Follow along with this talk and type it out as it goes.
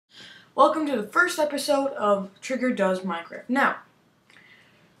Welcome to the first episode of Trigger Does Minecraft. Now,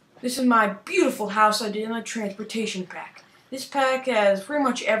 this is my beautiful house I did in a transportation pack. This pack has pretty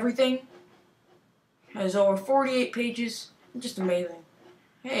much everything. Has over 48 pages. Just amazing.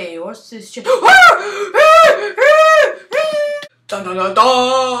 Hey, what's this shit? So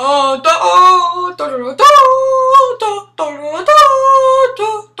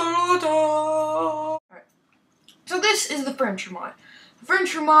this is the furniture mod. The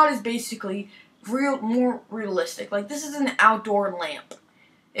furniture mod is basically more realistic. Like, this is an outdoor lamp.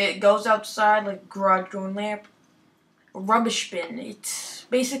 It goes outside like a garage door lamp. A rubbish bin. It's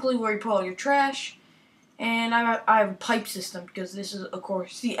basically where you put all your trash. And I have a pipe system because this is, of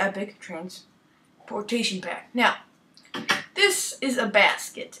course, the epic transportation pack. Now, this is a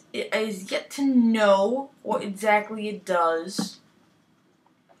basket. It is yet to know what exactly it does.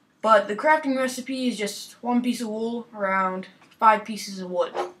 But the crafting recipe is just one piece of wool around 5 pieces of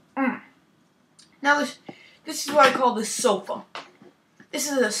wood. Now this is what I call the sofa.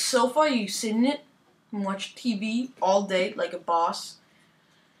 This is a sofa. You sit in it and watch TV all day like a boss.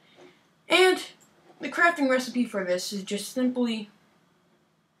 And the crafting recipe for this is just simply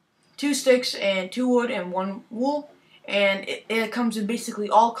 2 sticks and 2 wood and 1 wool. And it comes in basically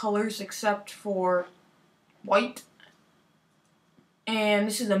all colors except for white. And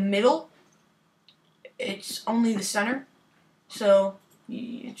this is the middle. It's only the center. So,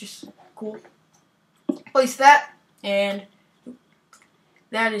 it's just cool. Place that, and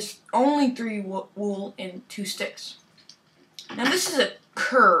that is only 3 wool and 2 sticks. Now this is a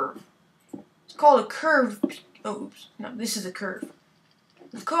curve. It's called a curve. Oh, oops. No, this is a curve.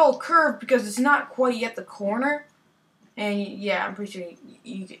 It's called a curve because it's not quite at the corner. And yeah, I'm pretty sure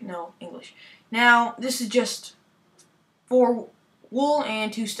you know English. Now, this is just 4 wool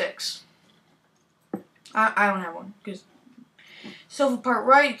and 2 sticks. I don't have one because sofa part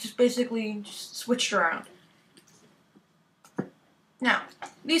right, just basically just switched around. Now,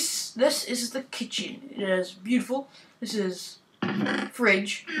 this is the kitchen. It is beautiful. This is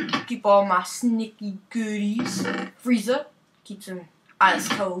fridge. Keep all my sneaky goodies. Freezer. Keeps them ice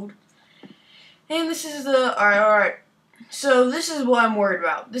cold. And this is the alright. So this is what I'm worried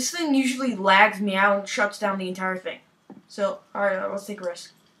about. This thing usually lags me out and shuts down the entire thing. So, alright, let's take a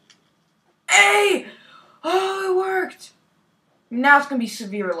risk. Hey! Oh, it worked! Now it's going to be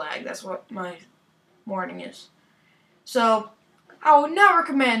severe lag. That's what my warning is. So, I would not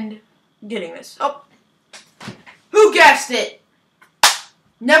recommend getting this. Oh! Who guessed it?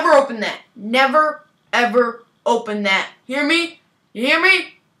 Never open that. Never, ever open that. Hear me? You hear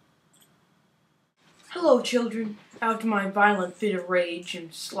me? Hello, children. After my violent fit of rage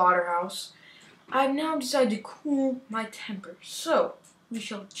and slaughterhouse, I have now decided to cool my temper, so we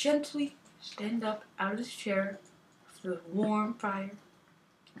shall gently stand up out of this chair for the warm fire.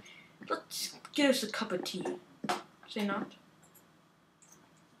 Let's get us a cup of tea. Say not?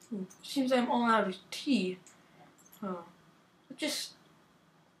 Seems I'm all out of tea. Oh, just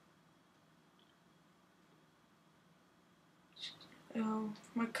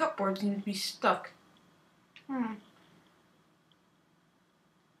my cupboard seems to be stuck.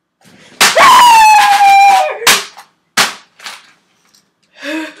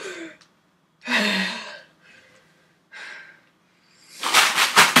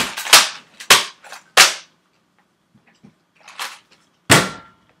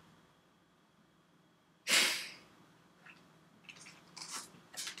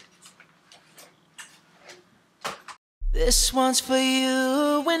 This one's for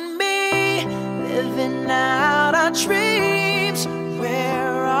you and me, living out our dreams.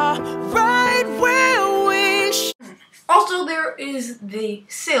 We're all right where we should. Also, there is the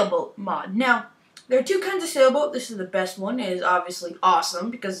sailboat mod. Now, there are 2 kinds of sailboat. This is the best one. It is obviously awesome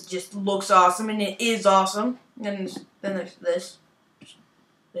because it just looks awesome and it is awesome. And then there's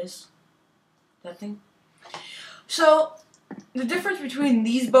that thing. So, the difference between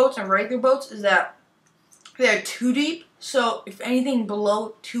these boats and regular boats is that they're 2 deep. So if anything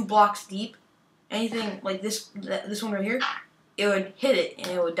below 2 blocks deep, anything like this one right here, it would hit it and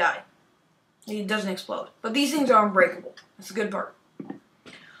it would die. It doesn't explode. But these things are unbreakable. That's the good part.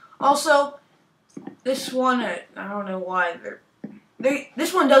 Also, this one, I don't know why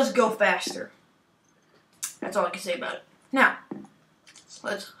this one does go faster. That's all I can say about it. Now,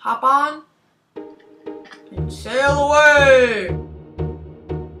 let's hop on and sail away.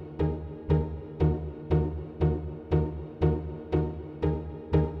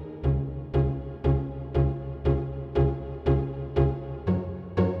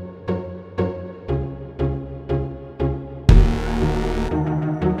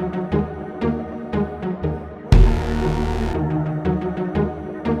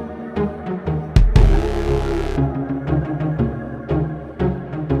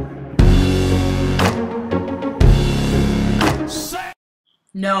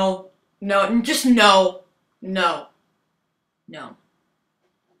 No, just no. No. No.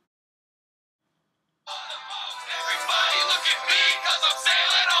 Everybody look at me, cause I'm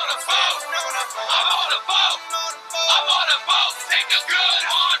sailing on a boat. I'm on a boat. I'm on a boat. Take a good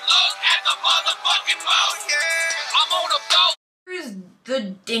hard look at the motherfucking boat. I'm on a boat. Here's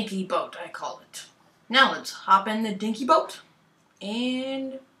the dinky boat, I call it. Now let's hop in the dinky boat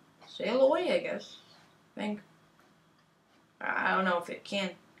and sail away, I guess. I don't know if it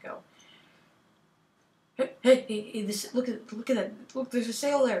can go. Hey, this, look at that. Look, there's a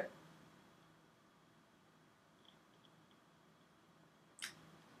sail there.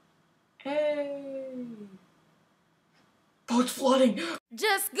 Hey. Boat's flooding.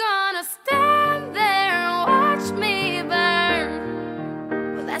 Just gonna stand there and watch me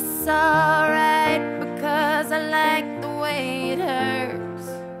burn. Well, that's alright because I like the way it hurts.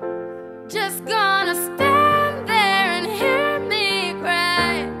 Just gonna stand there and hear me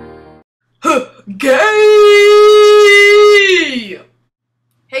cry. Gay!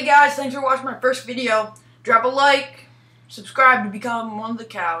 Hey guys, thanks for watching my first video. Drop a like, subscribe to become one of the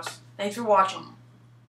cows. Thanks for watching.